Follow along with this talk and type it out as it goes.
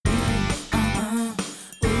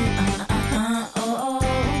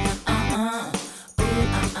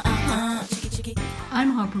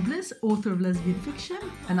Harper Bliss, author of lesbian fiction.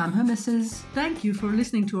 And I'm her missus. Thank you for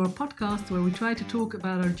listening to our podcast where we try to talk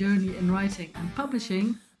about our journey in writing and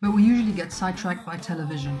publishing. But we usually get sidetracked by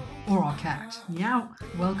television or our cat. Meow.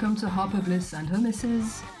 Welcome to Harper Bliss and her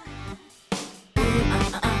missus.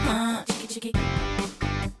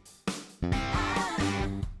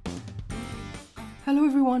 Hello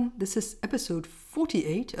everyone, this is episode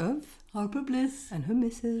 48 of Harper Bliss and her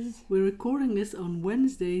missus. We're recording this on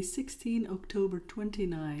Wednesday, 16 October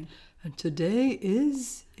 29. And today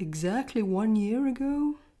is exactly 1 year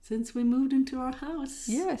ago. Since we moved into our house.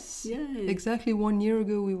 Yes. Yay. Exactly 1 year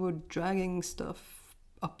ago we were dragging stuff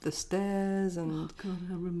up the stairs and... Oh God,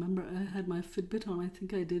 I remember I had my Fitbit on. I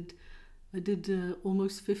think I did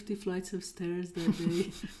almost 50 flights of stairs that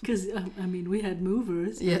day. Because, we had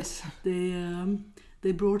movers. Yes.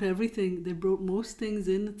 They brought everything. They brought most things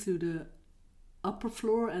in to the upper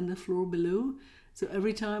floor and the floor below. So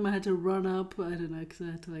every time I had to run up, I don't know, because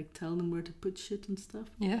I had to tell them where to put shit and stuff.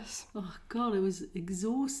 Yes. Oh God, it was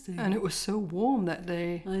exhausting. And it was so warm that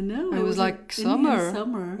day. I know. It was like summer. Indian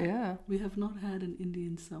summer. Yeah. We have not had an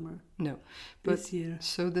Indian summer. No. This year.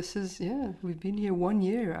 So this is, we've been here 1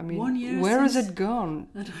 year. 1 year where has it gone?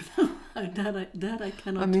 I don't know. That I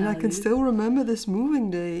cannot I can you. still remember this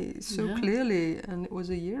moving day so clearly, and it was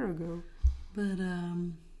a year ago. But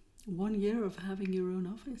 1 year of having your own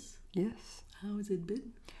office. Yes. How has it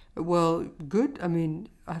been? Well, good.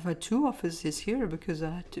 I've had two offices here because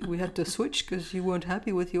we had to switch because you weren't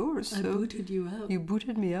happy with yours. So I booted you out. You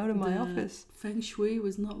booted me out of my office. Feng Shui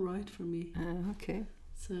was not right for me. Okay.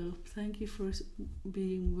 So thank you for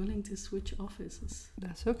being willing to switch offices.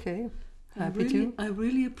 That's okay. I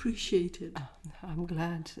really appreciate it. I'm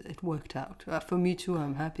glad it worked out. For me too,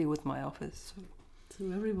 I'm happy with my office.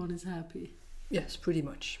 So everyone is happy? Yes, pretty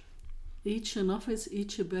much. Each an office,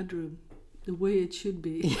 each a bedroom. The way it should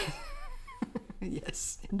be.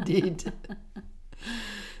 Yes, indeed.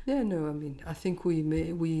 I think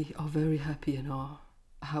we are very happy in our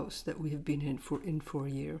house that we have been in for a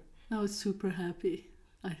year. I was super happy.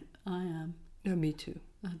 I am. Yeah, me too.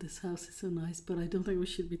 This house is so nice, but I don't think we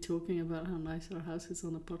should be talking about how nice our house is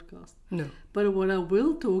on a podcast. No. But what I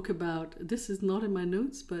will talk about, this is not in my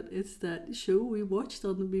notes, but it's that show we watched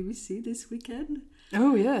on the BBC this weekend.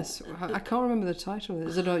 Oh, yes. I can't remember the title.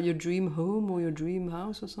 Is it Your Dream Home or Your Dream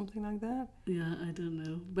House or something like that? Yeah, I don't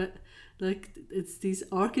know. But it's these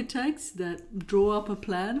architects that draw up a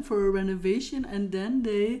plan for a renovation and then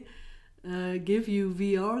they give you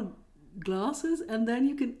VR glasses and then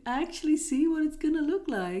you can actually see what it's going to look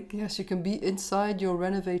like. Yes, you can be inside your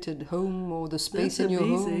renovated home or the space in your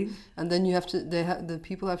home, and then you have to the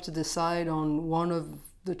people have to decide on one of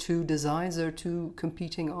the two designs. There are two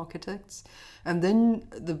competing architects, and then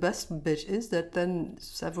the best bit is that then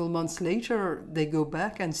several months later they go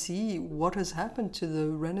back and see what has happened to the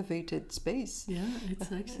renovated space. Yeah,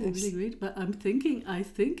 it's actually really great. But I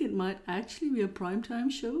think it might actually be a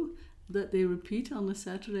primetime show that they repeat on a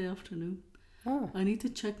Saturday afternoon. I need to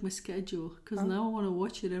check my schedule because now I want to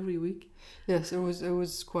watch it every week. Yes, it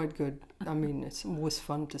was quite good. It was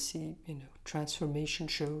fun to see, transformation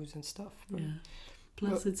shows and stuff. Yeah.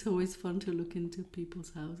 Plus, it's always fun to look into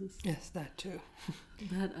people's houses. Yes, that too.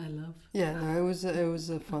 That I love. Yeah, no, it was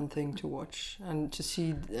a fun thing to watch and to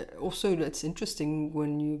see. Also, it's interesting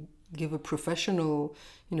when you give a professional,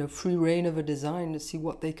 free reign of a design to see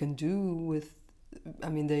what they can do with.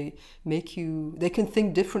 They can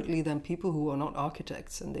think differently than people who are not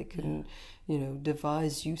architects, and they can,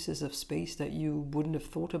 devise uses of space that you wouldn't have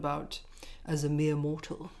thought about as a mere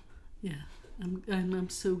mortal. Yeah, I'm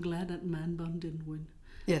so glad that Man Bun didn't win.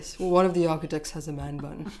 Yes, well, one of the architects has a man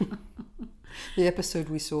bun. The episode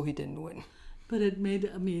we saw, he didn't win. But it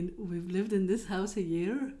made, we've lived in this house a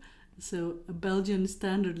year, so a Belgian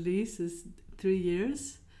standard lease is 3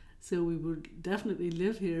 years. So we would definitely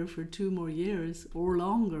live here for 2 more years or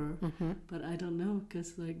longer. Mm-hmm. But I don't know,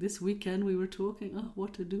 because this weekend we were talking,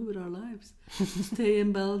 what to do with our lives. Stay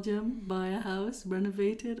in Belgium, buy a house,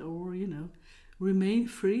 renovate it, or, remain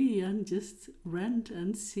free and just rent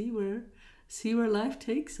and see where life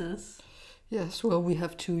takes us. Yes, well, we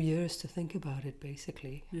have 2 years to think about it,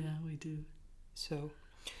 basically. Yeah, we do. So...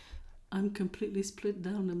 I'm completely split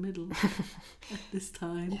down the middle at this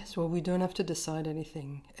time. Yes, well, we don't have to decide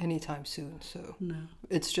anything anytime soon, so no.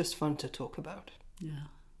 It's just fun to talk about. Yeah.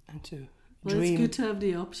 And to dream. It's good to have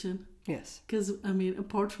the option. Yes. Because,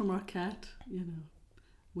 apart from our cat,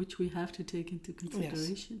 which we have to take into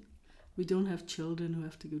consideration, we don't have children who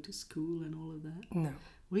have to go to school and all of that. No.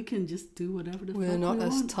 We can just do whatever the fuck we want. We're not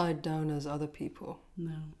as want. tied down as other people.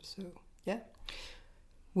 No. So, yeah.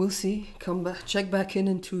 we'll see. Come back, check back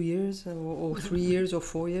in 2 years or 3 years or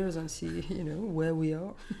 4 years and see, where we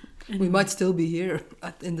are. Anyway. We might still be here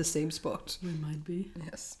in the same spot. We might be.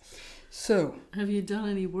 Yes. So. Have you done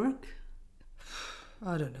any work?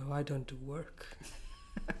 I don't know. I don't do work.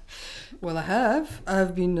 Well, I have.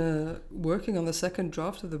 I've been working on the second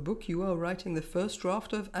draft of the book. You are writing the first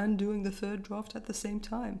draft of and doing the third draft at the same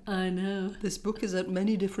time. I know. This book is at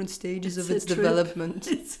many different stages of its development.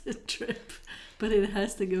 It's a trip, but it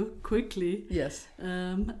has to go quickly. Yes.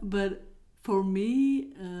 But for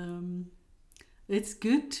me, it's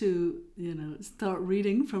good to, start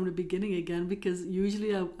reading from the beginning again, because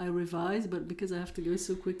usually I revise, but because I have to go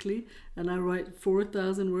so quickly and I write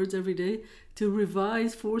 4,000 words every day, to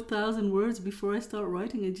revise 4,000 words before I start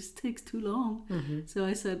writing, it just takes too long. Mm-hmm. So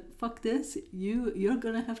I said, fuck this, you're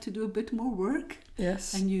going to have to do a bit more work.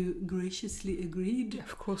 Yes. And you graciously agreed.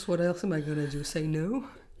 Of course, what else am I going to do? Say no?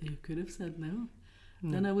 You could have said no.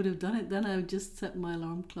 Then I would have done it. Then I would just set my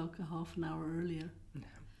alarm clock a half an hour earlier. No,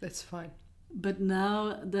 that's fine. But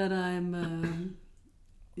now that I'm,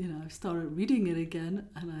 I've started reading it again,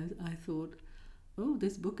 and I thought, oh,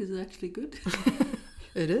 this book is actually good.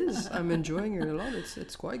 It is. I'm enjoying it a lot.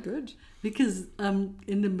 It's quite good. Because I'm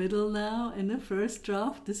in the middle now, in the first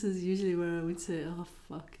draft. This is usually where I would say, oh,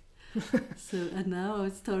 fuck. And now I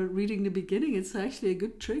started reading the beginning. It's actually a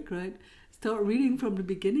good trick, right? Start reading from the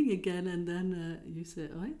beginning again, and then you say,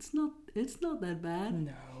 oh, it's not that bad.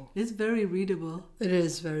 No. It's very readable. It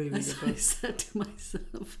is very readable. As I said to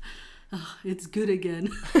myself, oh, it's good again.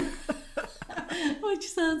 Which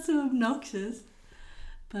sounds so obnoxious.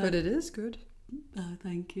 But it is good. Oh,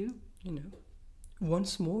 thank you.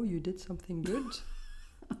 Once more you did something good.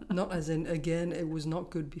 Not as in, again, it was not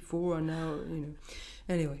good before, and now,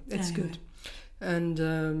 Anyway, it's good.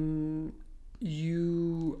 And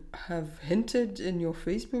you have hinted in your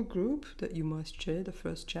Facebook group that you must share the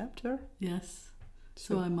first chapter. Yes.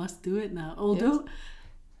 So I must do it now. Although,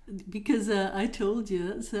 because I told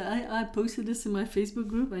you, so I posted this in my Facebook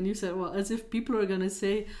group, and you said, well, as if people are going to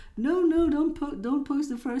say, no, don't post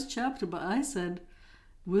the first chapter. But I said,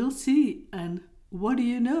 we'll see. And what do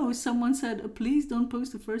you know? Someone said, please don't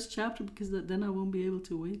post the first chapter, because then I won't be able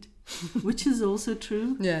to wait. Which is also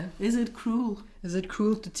true. Yeah. Is it cruel? Is it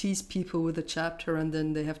cruel to tease people with a chapter and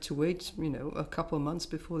then they have to wait, a couple of months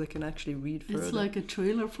before they can actually read further? It's like a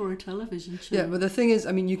trailer for a television show. Yeah, but the thing is,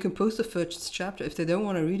 you can post the first chapter. If they don't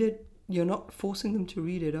want to read it, you're not forcing them to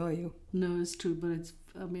read it, are you? No, it's true. But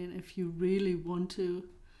if you really want to,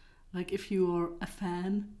 like if you are a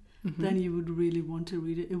fan, then you would really want to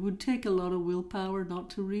read it. It would take a lot of willpower not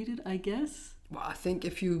to read it, I guess. Well, I think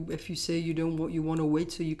if you say you want to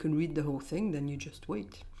wait so you can read the whole thing, then you just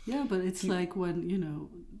wait. Yeah, but it's like when,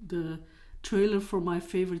 the trailer for my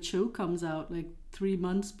favorite show comes out like 3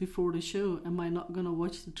 months before the show. Am I not going to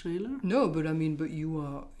watch the trailer? No, but you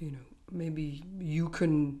are, maybe you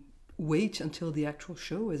can wait until the actual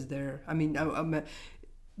show is there. I'm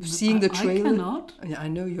seeing the trailer. I cannot. I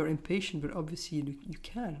know you're impatient, but obviously you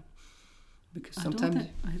can. Because sometimes...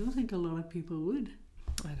 I don't think a lot of people would.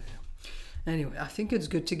 I don't know. Anyway, I think it's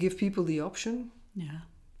good to give people the option. Yeah.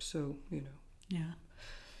 So, Yeah.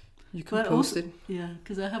 You can post it. Yeah,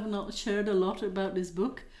 because I have not shared a lot about this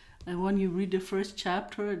book. And when you read the first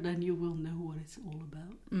chapter, then you will know what it's all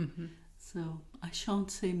about. Mm-hmm. So I shan't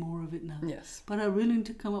say more of it now. Yes. But I really need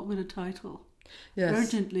to come up with a title. Yes.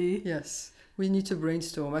 Urgently. Yes. We need to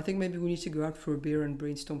brainstorm. I think maybe we need to go out for a beer and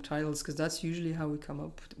brainstorm titles, because that's usually how we come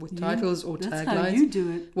up with titles or taglines. That's how you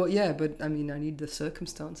do it. Well, yeah, but I need the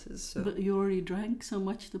circumstances. So. But you already drank so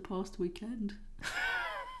much the past weekend.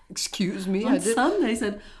 Excuse me. On Sunday I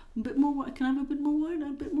said, a bit more wine. Can I have a bit more wine?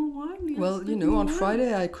 A bit more wine? Yes, well, on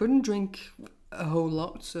Friday I couldn't drink a whole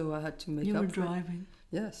lot, so I had to make up for it. You were driving.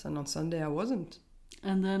 Yes, and on Sunday I wasn't.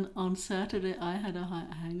 And then on Saturday I had a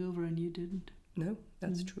hangover and you didn't. No,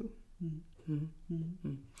 that's true.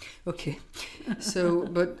 Okay, so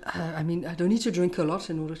but I don't need to drink a lot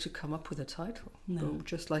in order to come up with a title. No,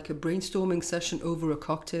 just like a brainstorming session over a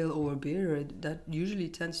cocktail or a beer, that usually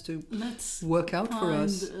tends to work out for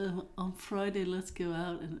us. On Friday, let's go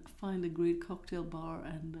out and find a great cocktail bar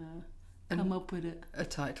and come up with a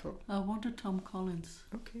title. I want a Tom Collins.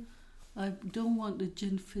 Okay. I don't want the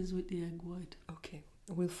gin fizz with the egg white. Okay,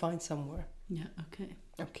 we'll find somewhere. Yeah, okay.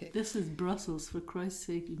 Okay. This is Brussels, for Christ's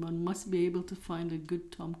sake. One must be able to find a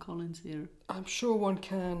good Tom Collins here. I'm sure one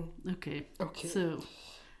can. Okay. So,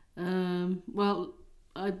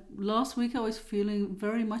 last week I was feeling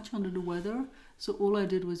very much under the weather, so all I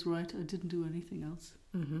did was write. I didn't do anything else.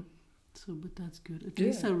 Mm-hmm. So, but that's good. At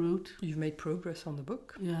least I wrote. You've made progress on the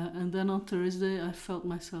book. Yeah, and then on Thursday I felt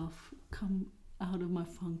myself come out of my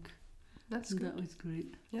funk. That's good. That was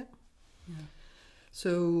great. Yeah. Yeah.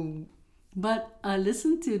 So... But I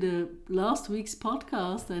listened to the last week's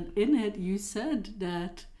podcast, and in it you said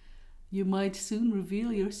that you might soon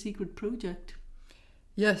reveal your secret project.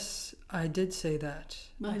 Yes, I did say that.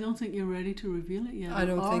 I don't think you're ready to reveal it yet. I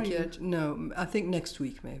don't think yet. No, I think next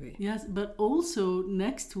week maybe. Yes, but also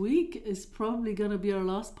next week is probably going to be our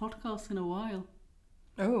last podcast in a while.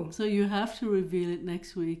 Oh. So you have to reveal it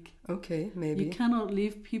next week. Okay, maybe. You cannot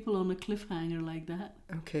leave people on a cliffhanger like that.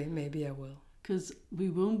 Okay, maybe I will. Because we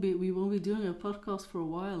won't be doing a podcast for a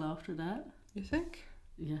while after that. You think?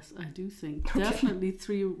 Yes, I do think. Okay. Definitely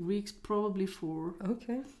 3 weeks, probably 4.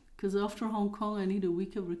 Okay. Because after Hong Kong, I need a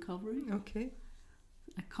week of recovery. Okay.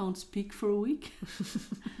 I can't speak for a week.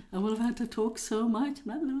 I will have had to talk so much.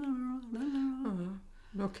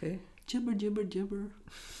 Okay. Gibber, gibber, gibber.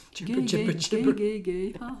 Gibber, gay, gibber, gay, gibber. Gay,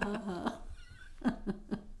 gay, gay. Ha, ha, ha.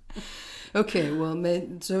 Okay, well,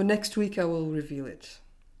 so next week I will reveal it.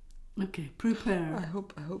 Okay, prepare. I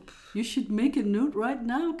hope. You should make a note right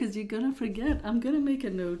now because you're going to forget. I'm going to make a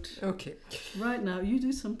note. Okay. Right now, you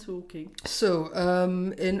do some talking. So,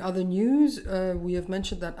 in other news, we have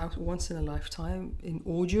mentioned that Out Once in a Lifetime in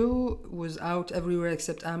audio was out everywhere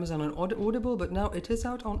except Amazon and Audible, but now it is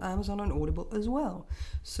out on Amazon and Audible as well.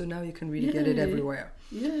 So now you can really get it everywhere.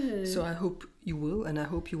 Yeah. So I hope you will, and I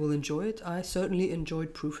hope you will enjoy it. I certainly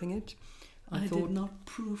enjoyed proofing it. I did not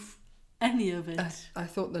proof any of it. I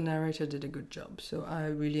thought the narrator did a good job. So I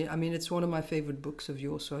mean, it's one of my favorite books of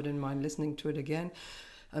yours, so I didn't mind listening to it again.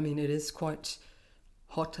 I mean, it is quite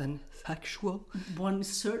hot and sexual. One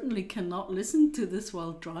certainly cannot listen to this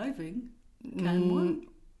while driving, can one?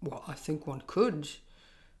 Well, I think one could.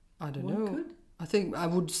 I don't know. One could? I think I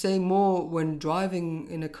would say more when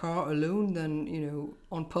driving in a car alone than,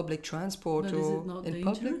 on public transport But or is it not in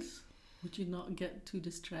dangerous? public. Would you not get too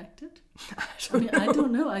distracted? I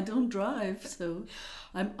don't know. I don't drive, so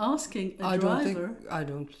I'm asking a driver. I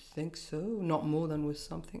don't think so. Not more than with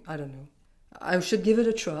something. I don't know. I should give it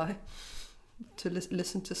a try to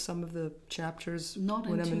listen to some of the chapters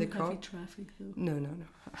when I'm in the car. Not in too heavy traffic, though. No.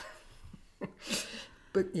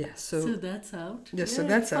 But yeah, so that's out. Yes, so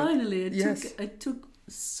that's out. Finally, it took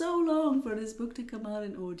so long for this book to come out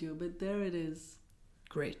in audio, but there it is.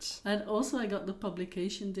 Great. And also I got the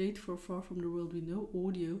publication date for Far From the World We Know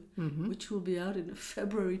audio, which will be out in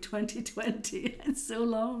February 2020. It's so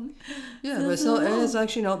long. Yeah, but it's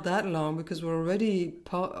actually not that long because we're already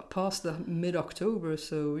past the mid-October.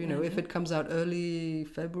 So, if it comes out early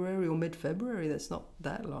February or mid-February, that's not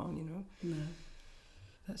that long, No.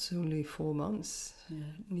 That's only 4 months.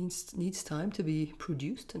 Yeah. It needs time to be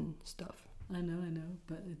produced and stuff. I know,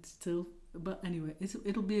 but it's still... But anyway,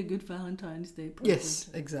 it'll be a good Valentine's Day present. Yes,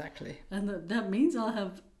 exactly. And that means I'll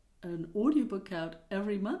have an audiobook out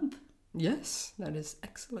every month. Yes, that is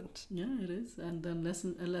excellent. Yeah, it is. And then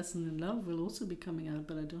A Lesson in Love will also be coming out,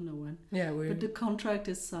 but I don't know when. Yeah, but the contract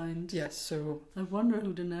is signed. Yes, so... I wonder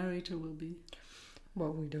who the narrator will be.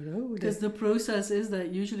 Well, we don't know. Because the process is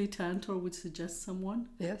that usually Tantor would suggest someone.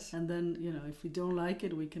 Yes. And then, if we don't like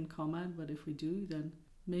it, we can comment. But if we do, then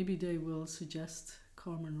maybe they will suggest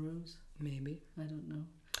Carmen Rose. Maybe. I don't know.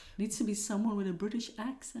 Needs to be someone with a British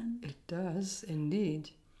accent. It does,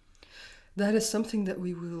 indeed. That is something that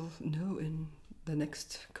we will know in the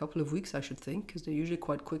next couple of weeks, I should think, because they're usually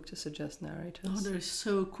quite quick to suggest narrators. Oh, they're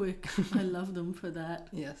so quick. I love them for that.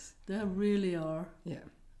 Yes. They really are. Yeah.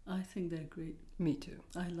 I think they're great. Me too.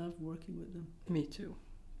 I love working with them. Me too.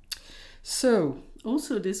 So.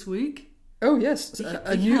 Also this week. Oh, yes.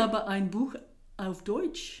 Ich habe ein Buch auf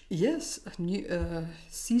Deutsch. Yes, a new,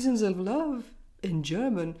 Seasons of Love in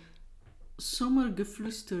German.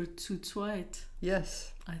 Sommergeflüster zu zweit.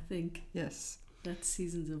 Yes. I think. Yes. That's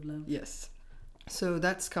Seasons of Love. Yes. So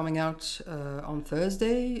that's coming out on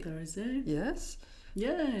Thursday. Thursday? Yes.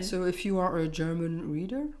 Yeah. So if you are a German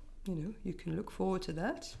reader, you can look forward to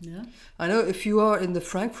that. Yeah. I know if you are in the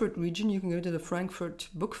Frankfurt region, you can go to the Frankfurt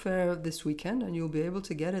Book Fair this weekend and you'll be able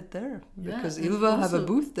to get it there. Because Ilva have a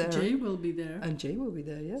booth there. Jay will be there. And Jay will be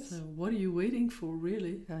there, yes. So what are you waiting for,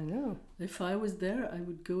 really? I know. If I was there, I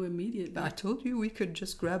would go immediately. I told you we could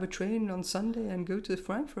just grab a train on Sunday and go to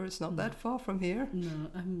Frankfurt. It's not that far from here.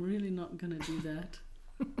 No, I'm really not going to do that.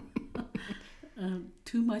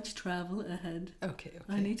 Too much travel ahead. Okay.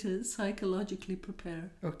 I need to psychologically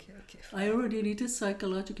prepare. Okay. I already need to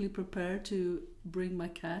psychologically prepare to bring my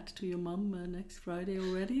cat to your mum next Friday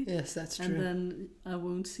already. Yes, that's true. And then I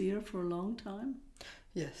won't see her for a long time.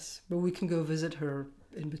 Yes, but we can go visit her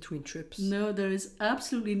in between trips. No, there is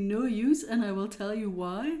absolutely no use, and I will tell you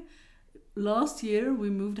why. last year we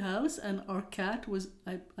moved house and our cat was,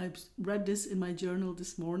 I read this in my journal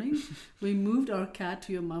this morning. We moved our cat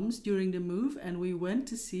to your mum's during the move and we went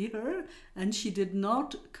to see her and she did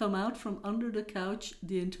not come out from under the couch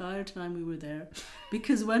the entire time we were there.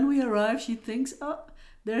 Because when we arrived, she thinks, oh,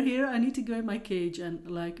 they're here, I need to go in my cage. And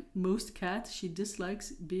like most cats, she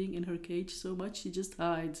dislikes being in her cage so much, she just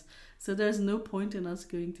hides. So there's no point in us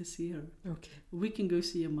going to see her. Okay. We can go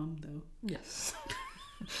see your mum though. Yes.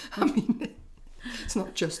 I mean, it's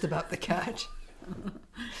not just about the cat.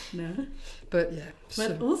 No. But yeah.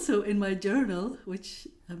 But also in my journal, which,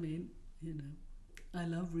 I mean, you know, I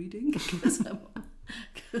love reading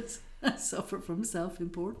because I suffer from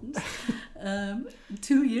self-importance.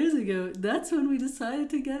 2 years ago, that's when we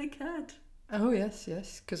decided to get a cat. Oh,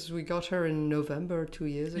 yes, because we got her in November 2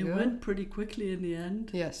 years ago. It went pretty quickly in the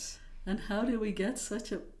end. Yes. And how did we get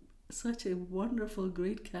such a wonderful,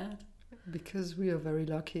 great cat? Because we are very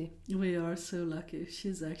lucky. We are so lucky.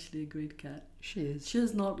 She's actually a great cat. She is. She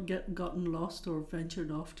has not gotten lost or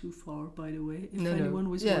ventured off too far, by the way, if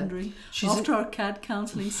anyone was wondering. After our cat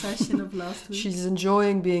counselling session of last week. She's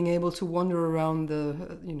enjoying being able to wander around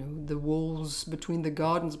the walls between the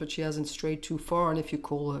gardens, but she hasn't strayed too far, and if you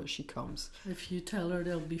call her, she comes. If you tell her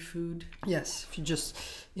there'll be food. Yes, if you just,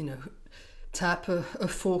 tap a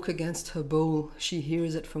fork against her bowl, she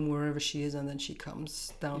hears it from wherever she is, and then she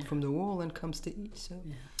comes down from the wall and comes to eat. So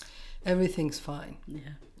everything's fine.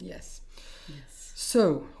 Yeah. Yes. Yes.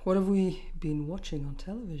 So, what have we been watching on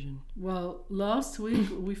television? Well, last week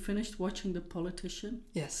we finished watching The Politician.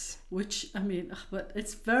 Yes. Which, I mean, but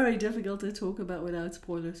it's very difficult to talk about without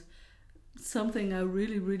spoilers. Something I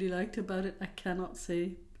really, really liked about it, I cannot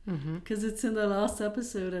say. Because it's in the last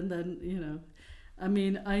episode, and then, I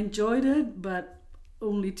mean, I enjoyed it, but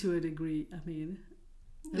only to a degree. I mean,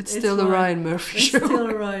 it's still a Ryan Murphy show. It's still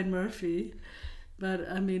a Ryan Murphy. But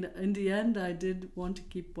I mean, in the end, I did want to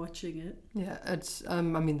keep watching it. Yeah, it's. I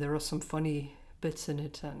mean, there are some funny bits in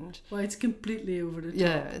it, and it's completely over the top.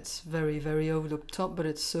 Yeah, it's very, very over the top, but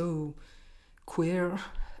it's so queer,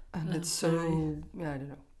 and it's so. Yeah, I don't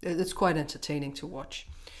know. It's quite entertaining to watch,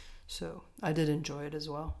 so I did enjoy it as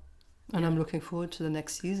well. And I'm looking forward to the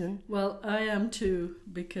next season. Well, I am too,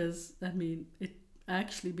 because, I mean, it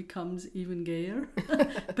actually becomes even gayer.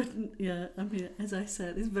 But, yeah, I mean, as I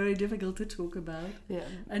said, it's very difficult to talk about. Yeah.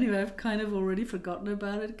 Anyway, I've kind of already forgotten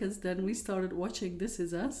about it, because then we started watching This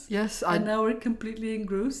Is Us. Yes. And now we're completely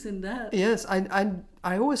engrossed in that. Yes,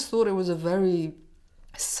 I always thought it was a very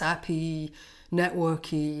sappy,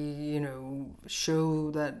 networky, show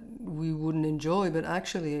that we wouldn't enjoy, but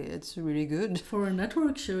actually it's really good. For a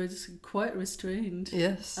network show, it's quite restrained.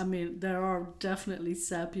 Yes. I mean, there are definitely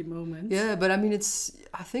sappy moments. Yeah, but I mean,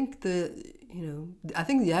 I think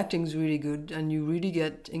the acting's really good, and you really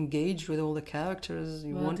get engaged with all the characters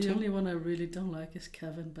you want to. The only one I really don't like is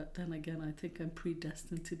Kevin, but then again, I think I'm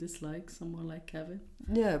predestined to dislike someone like Kevin.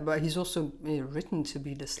 Yeah, but he's also written to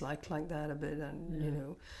be disliked like that a bit,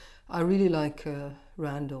 and I really like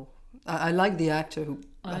Randall. I like the actor who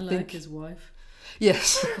I like his wife.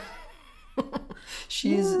 Yes.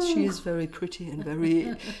 she is very pretty and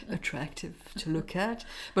very attractive to look at.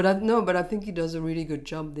 But I think he does a really good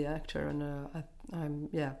job, the actor, and I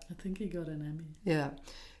think he got an Emmy. Yeah.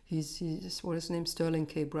 He's what is his name? Sterling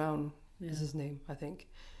K. Brown is his name, I think.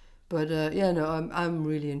 But I'm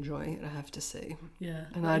really enjoying it, I have to say. Yeah,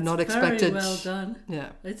 and I not expected. Very well done.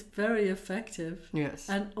 Yeah, it's very effective. Yes,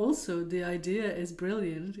 and also the idea is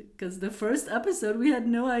brilliant, because the first episode we had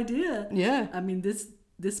no idea. Yeah, I mean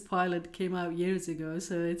this pilot came out years ago,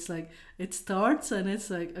 so it's like it starts and it's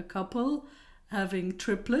like a couple having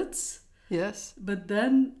triplets. Yes, but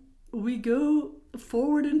then we go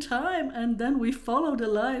forward in time, and then we follow the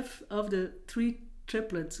life of the three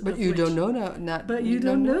triplets. But you don't know now. But you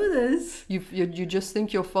don't know this. You just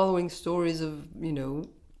think you're following stories of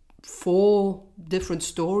 4 different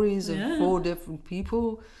stories of 4 different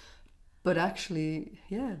people, but actually,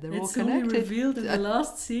 they're all connected. It's only revealed in the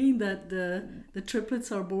last scene that the triplets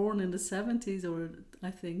are born in the 70s, or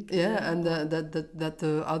I think. Yeah, and that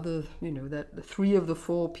the other that the 3 of the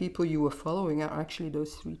 4 people you were following are actually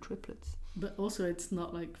those 3 triplets. But also, it's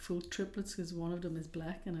not like full triplets, because one of them is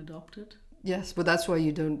black and adopted. Yes, but that's why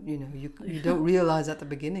you don't, you don't realize at the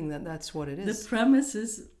beginning that that's what it is. The premise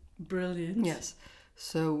is brilliant. Yes.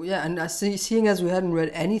 So, yeah, and seeing as we hadn't read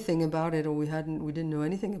anything about it, or we didn't know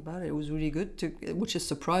anything about it, it was really good which is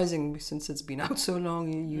surprising since it's been out so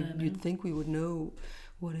long. You'd think we would know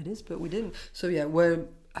what it is, but we didn't. So, yeah, we're,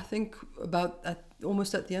 I think,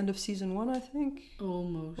 almost at the end of season 1, I think.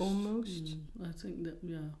 Almost. I think that,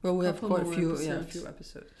 yeah. Well, we have quite a few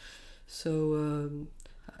episodes. So,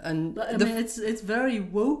 And but, I mean, it's very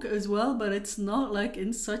woke as well, but it's not like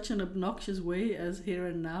in such an obnoxious way as Here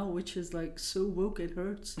and Now, which is like so woke it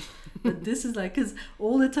hurts. But this is like, because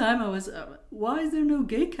all the time I was, why is there no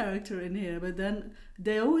gay character in here? But then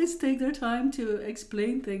they always take their time to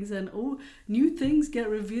explain things, and new things get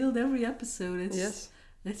revealed every episode.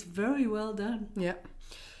 It's very well done. Yeah.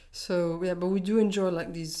 So yeah, but we do enjoy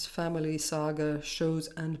like these family saga shows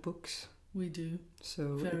and books. We do.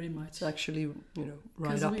 So very much. It's actually,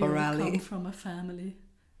 right up we our all alley. Come from a family.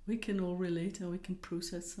 We can all relate and we can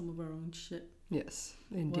process some of our own shit. Yes,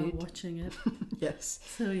 indeed. While watching it. Yes.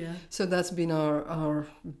 So yeah. So that's been our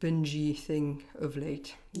bingey thing of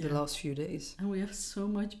late, the last few days. And we have so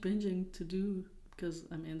much binging to do because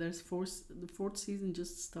the fourth season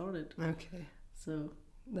just started. Okay. So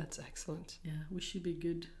that's excellent. Yeah, we should be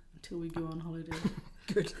good until we go on holiday.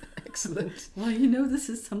 Good. Excellent. Well, this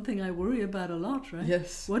is something I worry about a lot, right?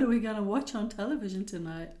 Yes. What are we going to watch on television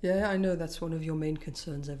tonight? Yeah, I know that's one of your main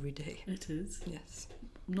concerns every day. It is. Yes.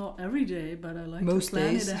 Not every day, but I like most to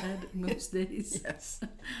plan days. it ahead most days. Yes.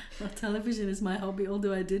 Well, television is my hobby,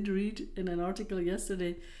 although I did read in an article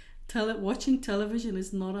yesterday, watching television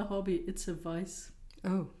is not a hobby, it's a vice.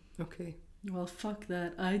 Oh, okay. Well, fuck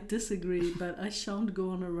that. I disagree, but I shan't go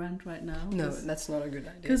on a rant right now. No, that's not a good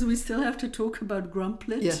idea. Because we still have to talk about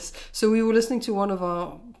Grumplet. Yes. So we were listening to one of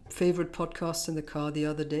our favorite podcasts in the car the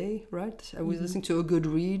other day, right? I was listening to A Good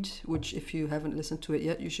Read, which if you haven't listened to it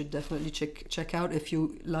yet, you should definitely check out if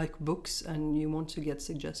you like books and you want to get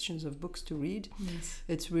suggestions of books to read. Yes.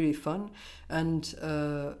 It's really fun. And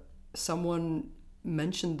someone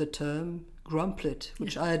mentioned the term Grumplet,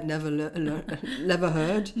 which I had never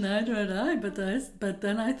heard. Neither had I, but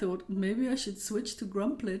then I thought maybe I should switch to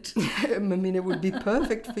Grumplet. I mean, it would be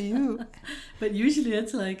perfect for you. But usually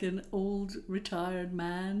it's like an old retired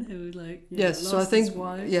man who yes, lost so I think his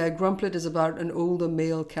wife. Grumplet is about an older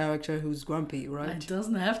male character who's grumpy, right? It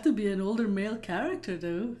doesn't have to be an older male character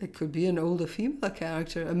though. It could be an older female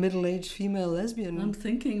character, a middle-aged female lesbian. I'm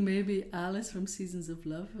thinking maybe Alice from Seasons of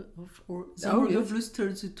Love or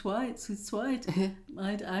Sommergeflüster zu zweit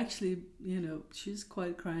might actually, she's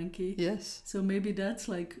quite cranky. Yes. So maybe that's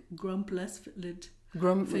like Grumplet.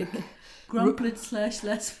 Grumplet /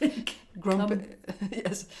 lesbic.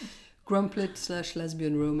 Yes. Grumplet /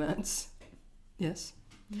 lesbian romance. Yes.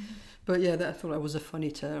 Mm-hmm. But yeah, I thought that was a funny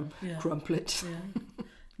term. Yeah. Grumplet. Yeah.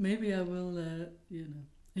 Maybe I will,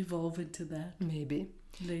 evolve into that. Maybe.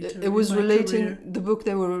 Later. It was relating, career. The book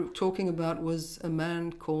they were talking about was a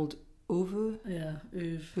man called Ove. Yeah,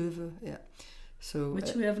 Ove, yeah. So,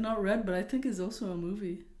 which we have not read, but I think is also a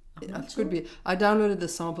movie. It could be. I downloaded the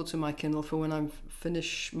sample to my Kindle for when I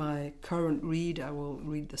finish my current read. I will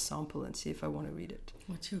read the sample and see if I want to read it.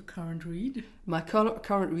 What's your current read? My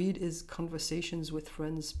current read is Conversations with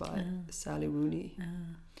Friends by Sally Rooney,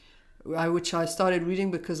 which I started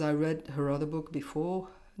reading because I read her other book before,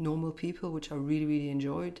 Normal People, which I really, really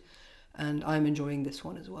enjoyed. And I'm enjoying this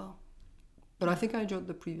one as well. But I think I enjoyed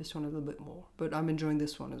the previous one a little bit more. But I'm enjoying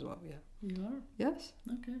this one as well, yeah. You are? Yes.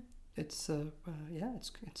 Okay. It's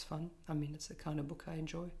it's fun. I mean, it's the kind of book I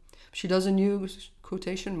enjoy. She doesn't use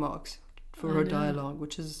quotation marks for her dialogue,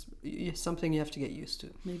 which is something you have to get used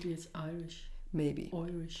to. Maybe it's Irish. Maybe.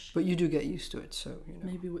 Irish. But you do get used to it, so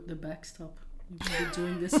Maybe with the backstop. We won't be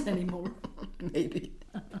doing this anymore. Maybe.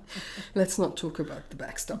 Let's not talk about the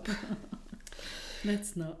backstop.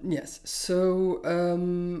 Let's not. Yes. So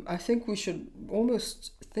I think we should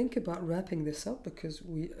almost think about wrapping this up because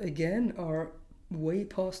we again are way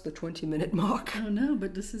past the 20-minute mark. Oh no,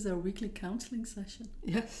 but this is our weekly counselling session.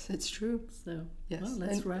 Yes, it's true. So, yes. Well,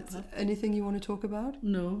 let's wrap up. Anything you want to talk about?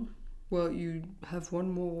 No. Well, you have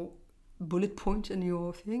one more bullet point in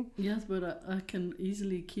your thing? Yes, but I can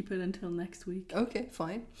easily keep it until next week. Okay,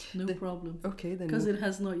 fine. No problem. Okay, then. Because it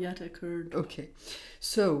has not yet occurred. Okay.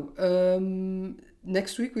 So,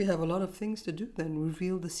 next week we have a lot of things to do. Then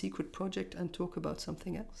reveal the secret project and talk about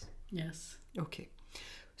something else. Yes. Okay.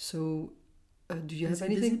 So, do you have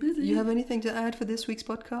anything? Busy. You have anything to add for this week's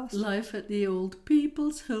podcast? Life at the old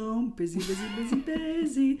people's home. Busy, busy, busy,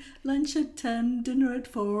 busy. Lunch at 10, dinner at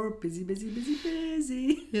 4. Busy, busy, busy,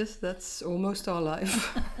 busy. Yes, that's almost our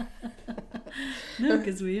life. No,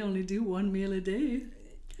 because we only do one meal a day.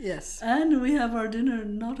 Yes. And we have our dinner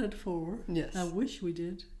not at 4. Yes. I wish we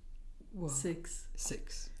did. Well, 6.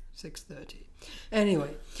 6:30.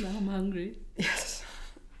 Anyway. Now I'm hungry. Yes.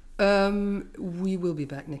 We will be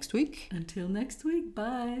back next week. Until next week.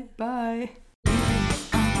 Bye. Bye.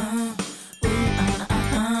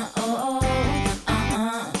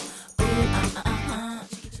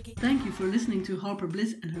 Thank you for listening to Harper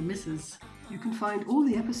Bliss and Her Misses. You can find all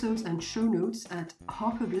the episodes and show notes at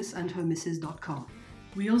harperblissandhermisses.com.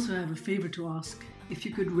 We also have a favor to ask. If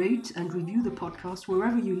you could rate and review the podcast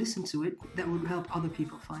wherever you listen to it, that would help other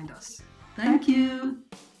people find us. Thank you.